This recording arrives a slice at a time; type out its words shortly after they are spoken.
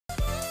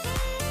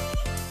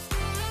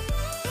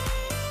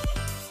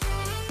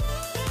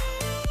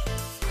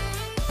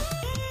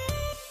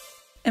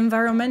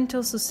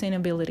environmental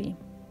sustainability,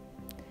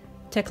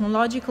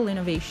 technological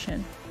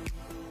innovation,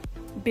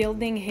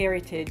 building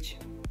heritage,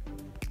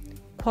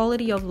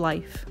 quality of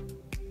life.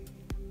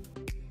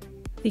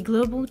 The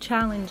global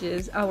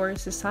challenges our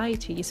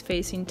society is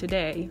facing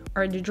today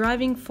are the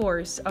driving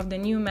force of the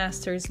new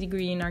master's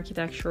degree in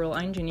architectural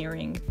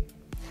engineering.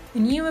 A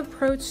new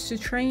approach to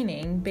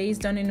training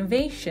based on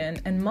innovation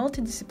and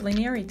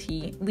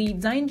multidisciplinarity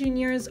leads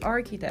engineers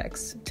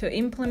architects to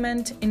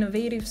implement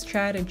innovative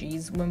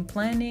strategies when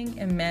planning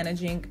and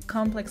managing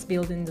complex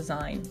building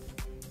design.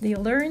 They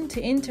learn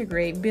to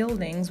integrate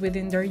buildings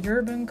within their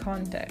urban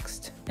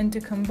context and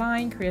to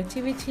combine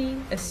creativity,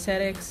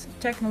 aesthetics,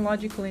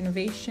 technological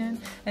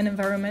innovation, and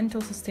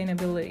environmental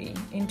sustainability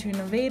into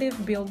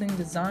innovative building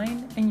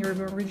design and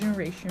urban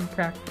regeneration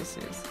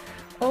practices,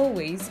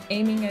 always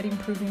aiming at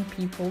improving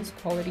people's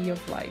quality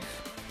of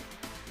life.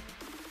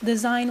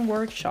 Design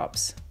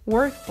workshops,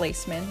 work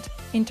placement,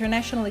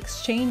 international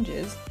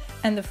exchanges,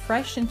 and the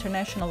fresh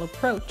international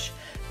approach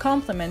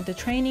complement the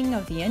training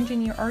of the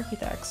engineer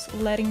architects,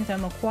 letting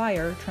them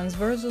acquire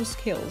transversal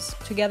skills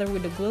together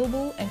with the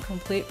global and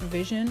complete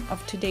vision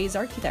of today's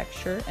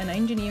architecture and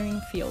engineering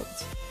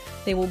fields.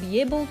 They will be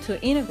able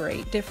to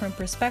integrate different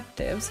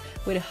perspectives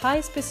with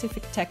high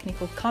specific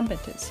technical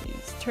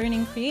competencies,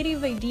 turning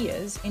creative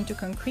ideas into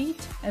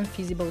concrete and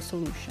feasible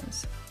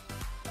solutions.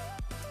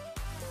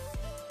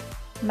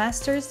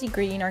 Master's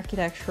degree in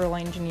architectural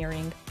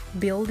engineering,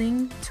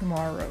 building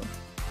tomorrow.